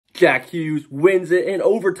Jack Hughes wins it in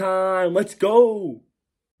overtime. Let's go.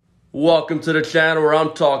 Welcome to the channel where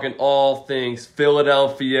I'm talking all things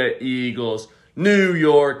Philadelphia Eagles, New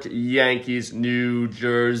York Yankees, New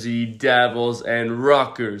Jersey Devils, and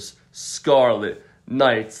Rutgers Scarlet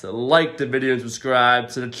Knights. Like the video and subscribe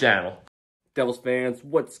to the channel. Devils fans,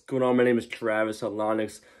 what's going on? My name is Travis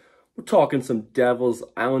Alonix. We're talking some Devils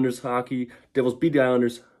Islanders hockey. Devils beat the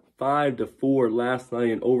Islanders 5-4 last night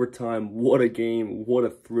in overtime. What a game. What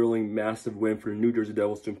a thrilling, massive win for the New Jersey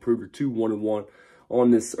Devils to improve to 2-1-1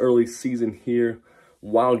 on this early season here.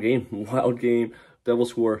 Wild game. Wild game.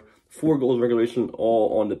 Devils score 4 goals in regulation,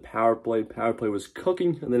 all on the power play. Power play was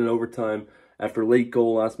cooking, and then in overtime, after a late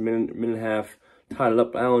goal, last minute and a half, tied it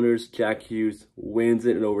up. Islanders, Jack Hughes wins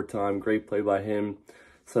it in overtime. Great play by him.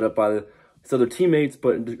 Set up by his other teammates,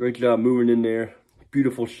 but great job moving in there.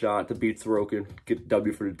 Beautiful shot to beat Sorokin. Get the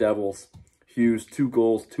W for the Devils. Hughes, 2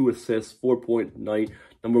 goals, 2 assists, 4-point night.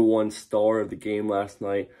 #1 star of the game last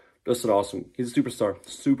night. Just an awesome. He's a superstar.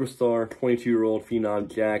 Superstar, 22-year-old phenom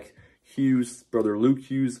Jack Hughes. Brother Luke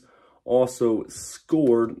Hughes also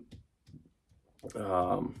scored.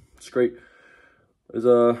 It's great. It was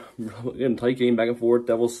a tight game, back and forth.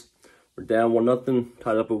 Devils were down 1-0,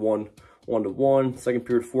 tied up at 1-1. Second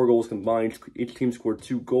period, 4 goals combined. Each team scored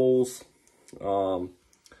 2 goals.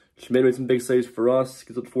 Schmidt made some big saves for us.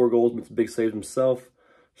 Gets up to 4 goals, made some big saves himself.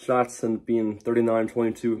 Shots and being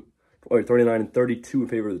 39-32 in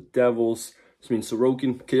favor of the Devils. This means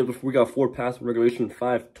Sorokin. We got 4 passes in regulation,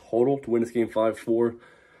 5 total to win this game 5-4.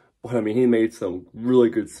 But I mean, he made some really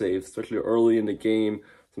good saves, especially early in the game.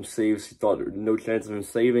 Some saves he thought there was no chance of him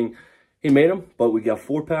saving. He made them, but we got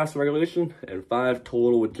 4 passes in regulation and 5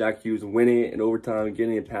 total with Jack Hughes winning it in overtime,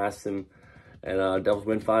 getting it past him. And Devils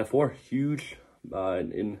win 5-4. Huge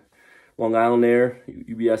in Long Island there,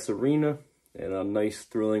 UBS Arena. And a nice,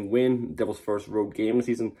 thrilling win. Devils' first road game of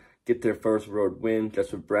the season. Get their first road win.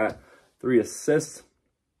 Just with Bratt, 3 assists.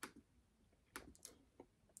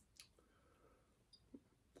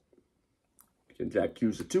 Jack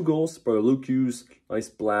Hughes with 2 goals. Brother Luke Hughes, nice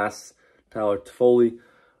blast. Tyler Toffoli,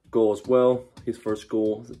 goal as well. His first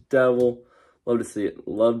goal as a Devil. Love to see it.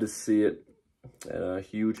 Love to see it. And a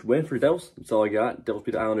huge win for the Devils. That's all I got. Devils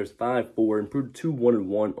beat the Islanders 5-4. Improved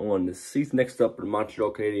 2-1-1 on the season. Next up, the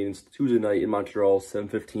Montreal Canadiens. Tuesday night in Montreal,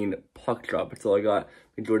 7:15 puck drop. That's all I got.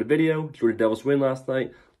 Enjoyed the video. Enjoyed the Devils win last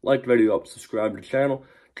night. Like the video up. Subscribe to the channel.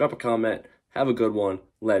 Drop a comment. Have a good one.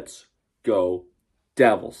 Let's go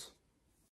Devils.